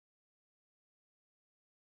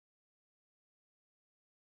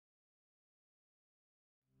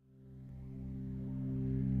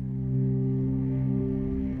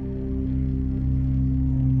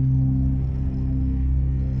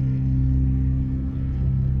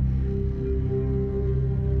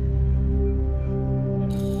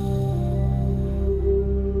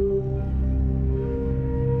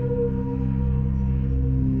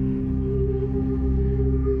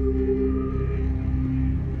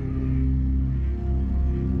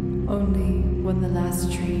Only when the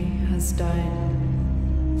last tree has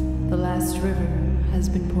died, the last river has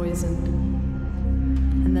been poisoned,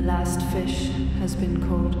 and the last fish has been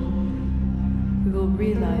caught, we will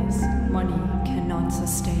realize money cannot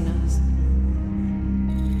sustain us.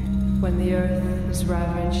 When the earth is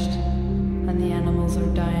ravaged and the animals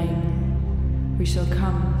are dying, we shall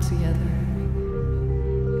come together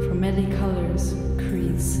from many colors,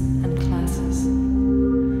 creeds, and classes.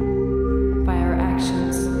 By our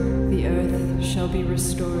actions, the earth shall be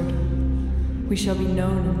restored. We shall be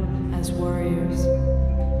known as warriors.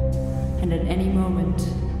 And at any moment,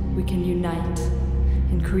 we can unite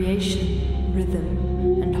in creation,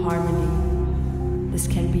 rhythm, and harmony. This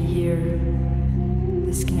can be here.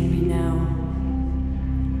 This can be now.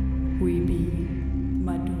 We be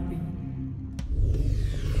Madubi.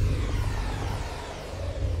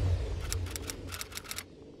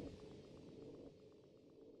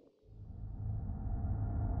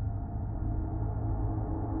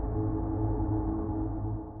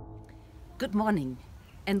 Good morning,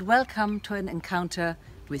 and welcome to an encounter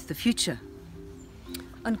with the future.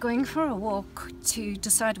 On going for a walk to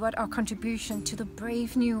decide what our contribution to the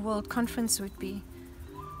Brave New World conference would be,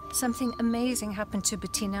 something amazing happened to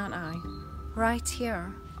Bettina and I, right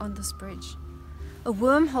here on this bridge. A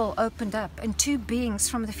wormhole opened up and two beings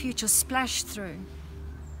from the future splashed through.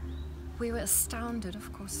 We were astounded,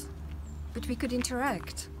 of course, but we could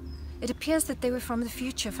interact. It appears that they were from the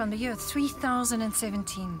future, from the year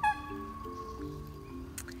 3017.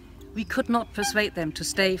 We could not persuade them to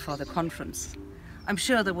stay for the conference. I'm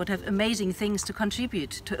sure they would have amazing things to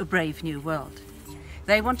contribute to a brave new world.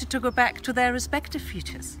 They wanted to go back to their respective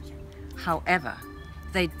futures. However,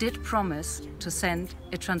 they did promise to send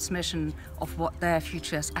a transmission of what their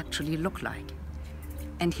futures actually look like.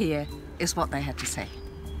 And here is what they had to say.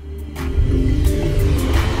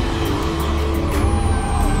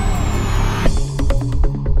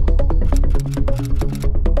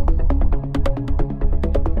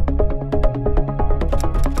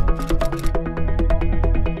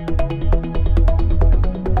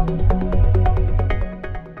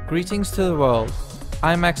 Greetings to the world.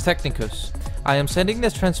 I'm Max Technicus. I am sending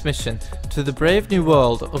this transmission to the brave new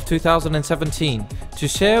world of 2017 to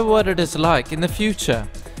share what it is like in the future,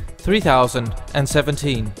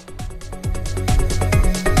 3017.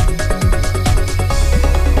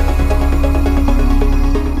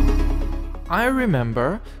 I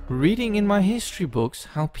remember reading in my history books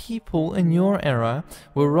how people in your era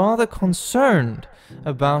were rather concerned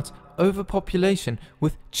about overpopulation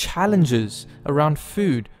with challenges around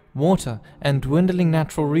food, water, and dwindling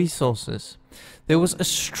natural resources. There was a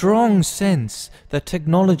strong sense that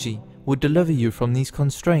technology would deliver you from these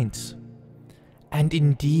constraints. And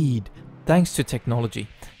indeed, thanks to technology,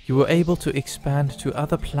 you were able to expand to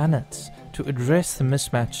other planets to address the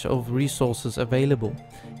mismatch of resources available,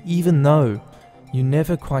 even though you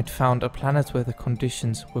never quite found a planet where the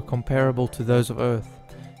conditions were comparable to those of Earth.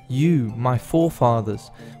 You, my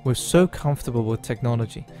forefathers, were so comfortable with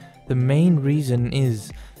technology. The main reason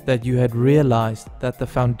is that you had realized that the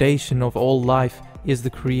foundation of all life is the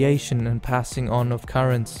creation and passing on of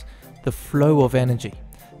currents, the flow of energy.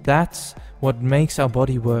 That's what makes our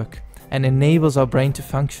body work and enables our brain to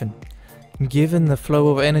function. Given the flow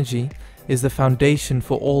of energy is the foundation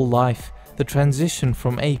for all life, the transition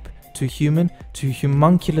from ape to human to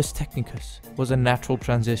homunculus technicus was a natural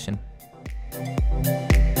transition.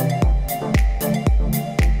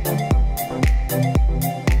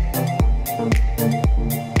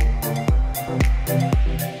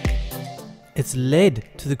 It's led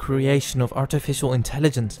to the creation of artificial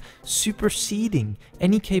intelligence, superseding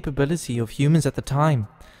any capability of humans at the time,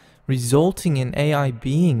 resulting in AI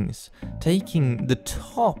beings taking the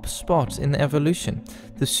top spot in evolution.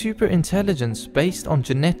 The superintelligence based on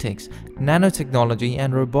genetics, nanotechnology,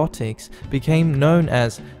 and robotics became known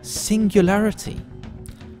as singularity.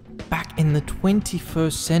 Back in the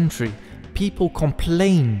 21st century, people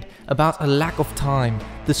complained about a lack of time,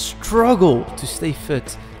 the struggle to stay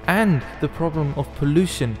fit, and the problem of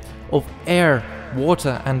pollution of air,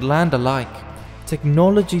 water, and land alike.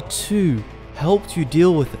 Technology too helped you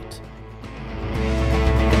deal with it.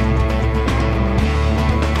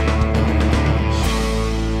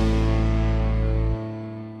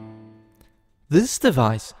 This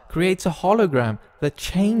device creates a hologram that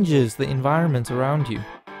changes the environment around you.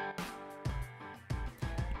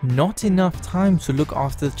 Not enough time to look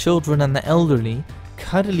after the children and the elderly,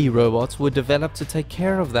 cuddly robots were developed to take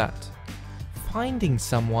care of that. Finding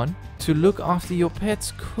someone to look after your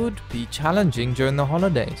pets could be challenging during the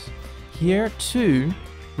holidays. Here too,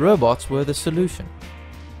 robots were the solution.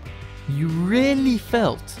 You really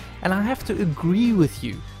felt, and I have to agree with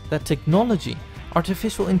you, that technology,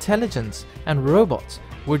 artificial intelligence, and robots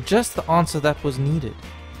were just the answer that was needed.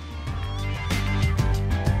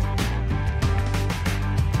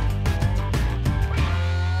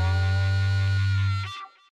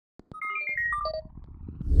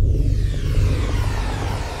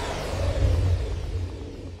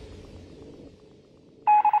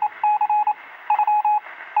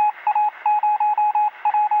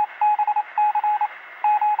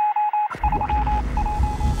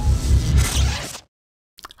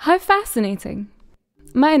 How fascinating!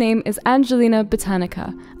 My name is Angelina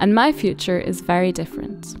Botanica, and my future is very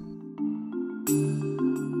different.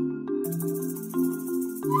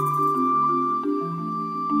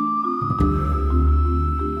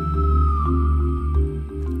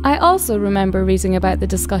 I also remember reading about the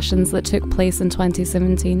discussions that took place in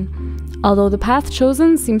 2017, although the path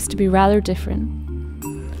chosen seems to be rather different.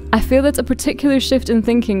 I feel that a particular shift in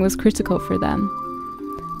thinking was critical for them.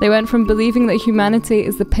 They went from believing that humanity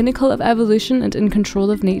is the pinnacle of evolution and in control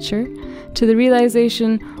of nature, to the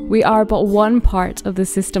realization we are but one part of the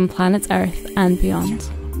system planet Earth and beyond.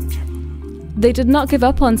 They did not give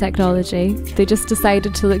up on technology, they just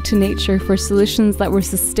decided to look to nature for solutions that were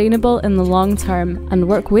sustainable in the long term and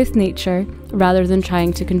work with nature rather than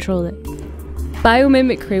trying to control it.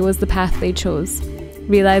 Biomimicry was the path they chose,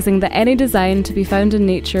 realizing that any design to be found in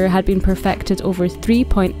nature had been perfected over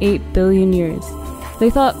 3.8 billion years. They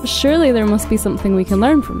thought, surely there must be something we can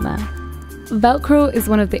learn from that. Velcro is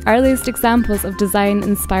one of the earliest examples of design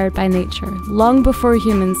inspired by nature, long before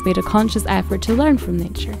humans made a conscious effort to learn from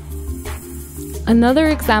nature. Another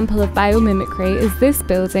example of biomimicry is this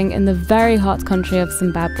building in the very hot country of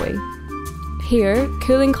Zimbabwe. Here,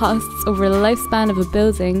 cooling costs over the lifespan of a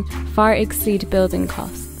building far exceed building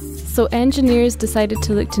costs. So engineers decided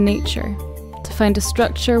to look to nature, to find a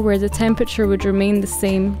structure where the temperature would remain the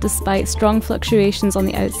same despite strong fluctuations on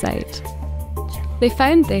the outside. They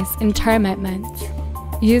found this in termite mounds.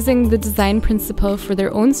 Using the design principle for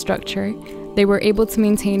their own structure, they were able to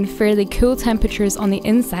maintain fairly cool temperatures on the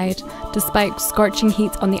inside despite scorching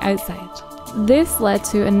heat on the outside. This led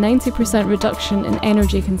to a 90% reduction in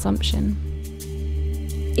energy consumption.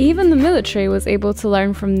 Even the military was able to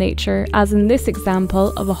learn from nature, as in this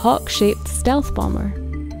example of a hawk-shaped stealth bomber.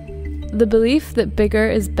 The belief that bigger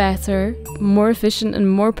is better, more efficient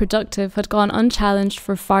and more productive had gone unchallenged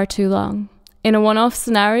for far too long. In a one-off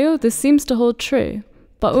scenario, this seems to hold true,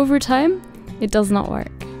 but over time, it does not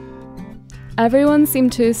work. Everyone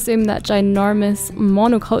seemed to assume that ginormous,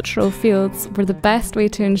 monocultural fields were the best way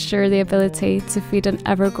to ensure the ability to feed an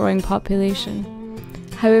ever-growing population.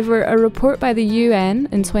 However, a report by the UN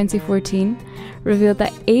in 2014 revealed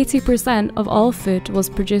that 80% of all food was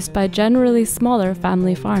produced by generally smaller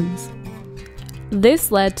family farms.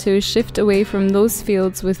 This led to a shift away from those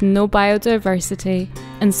fields with no biodiversity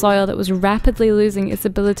and soil that was rapidly losing its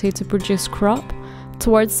ability to produce crop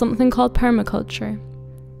towards something called permaculture.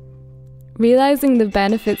 Realizing the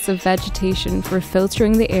benefits of vegetation for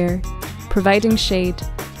filtering the air, providing shade,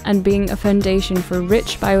 and being a foundation for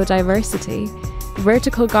rich biodiversity,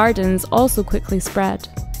 vertical gardens also quickly spread.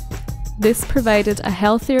 This provided a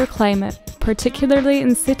healthier climate, particularly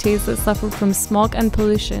in cities that suffered from smog and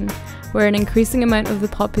pollution, where an increasing amount of the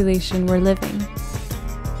population were living.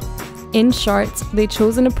 In short, they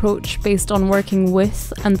chose an approach based on working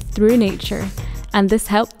with and through nature, and this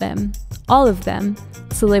helped them, all of them,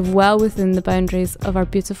 to live well within the boundaries of our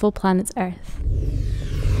beautiful planet Earth.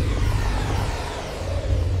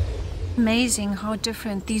 Amazing how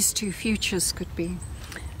different these two futures could be.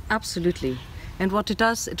 Absolutely. And what it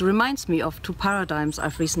does, it reminds me of two paradigms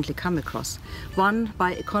I've recently come across. One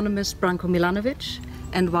by economist Branko Milanovic,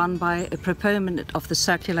 and one by a proponent of the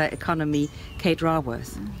circular economy, Kate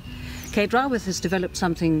Raworth. Kate Raworth has developed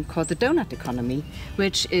something called the donut economy,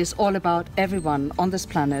 which is all about everyone on this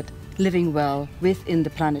planet living well within the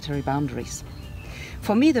planetary boundaries.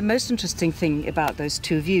 For me, the most interesting thing about those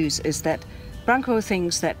two views is that Branko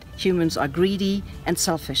thinks that humans are greedy and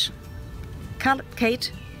selfish.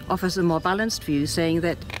 Kate offers a more balanced view, saying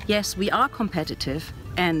that yes, we are competitive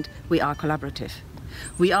and we are collaborative.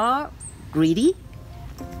 We are greedy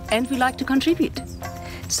and we like to contribute.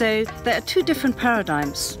 So there are two different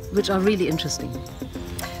paradigms which are really interesting.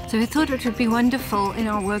 So we thought it would be wonderful in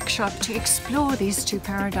our workshop to explore these two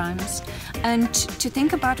paradigms and to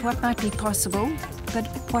think about what might be possible, but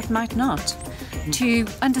what might not. To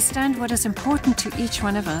understand what is important to each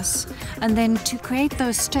one of us, and then to create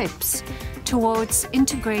those steps towards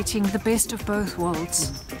integrating the best of both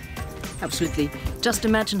worlds. Absolutely. Just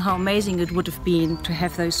imagine how amazing it would have been to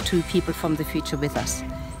have those two people from the future with us.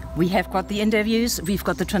 We have got the interviews, we've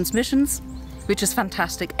got the transmissions, which is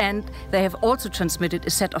fantastic. And they have also transmitted a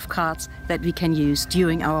set of cards that we can use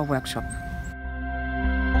during our workshop.